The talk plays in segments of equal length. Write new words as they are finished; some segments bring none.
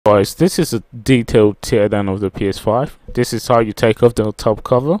Guys, this is a detailed teardown of the PS5. This is how you take off the top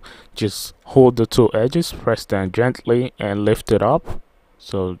cover. Just hold the two edges, press down gently and lift it up.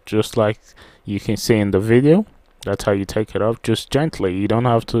 So just like you can see in the video, that's how you take it off, just gently. You don't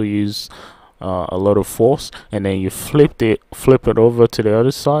have to use a lot of force. And then you flip it over to the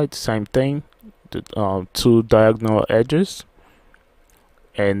other side, same thing, the two diagonal edges,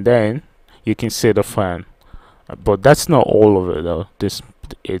 and then you can see the fan. But that's not all of it though.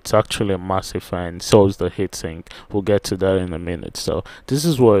 It's actually a massive fan. So is the heatsink. We'll get to that in a minute. So this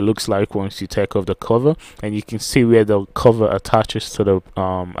is what it looks like once you take off the cover, and you can see where the cover attaches to the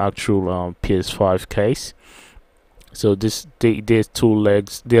actual PS5 case. So there's two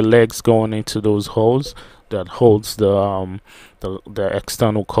legs. There are legs going into those holes that holds the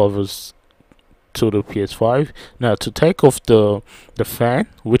external covers to the PS5. Now to take off the fan,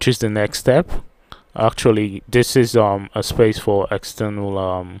 which is the next step. Actually, this is a space for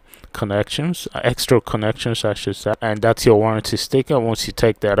external connections, extra connections I should say, and that's your warranty sticker. Once you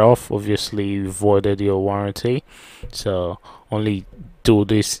take that off, obviously you voided your warranty, so only do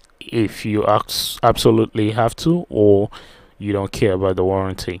this if you absolutely have to, or you don't care about the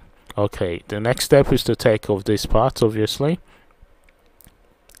warranty. Okay, the next step is to take off this part, obviously,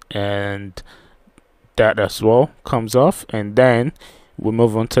 and that as well comes off, and then we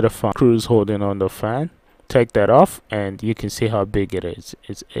move on to the fan. Screws holding on the fan. Take that off, and you can see how big it is.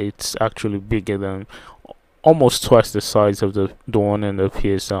 It's actually bigger than, almost twice the size of the one in the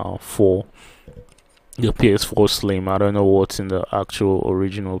PS4. The PS4 Slim. I don't know what's in the actual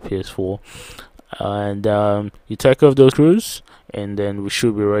original PS4. And you take off those screws, and then we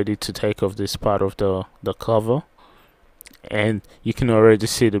should be ready to take off this part of the cover. And you can already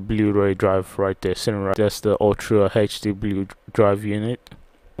see the Blueray drive right there sitting right. That's the Ultra HD Blue drive unit.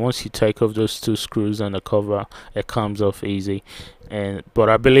 Once you take off those two screws and the cover, it comes off easy. But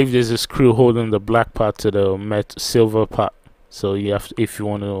I believe there's a screw holding the black part to the silver part. So you have to, if you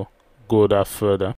want to go that further,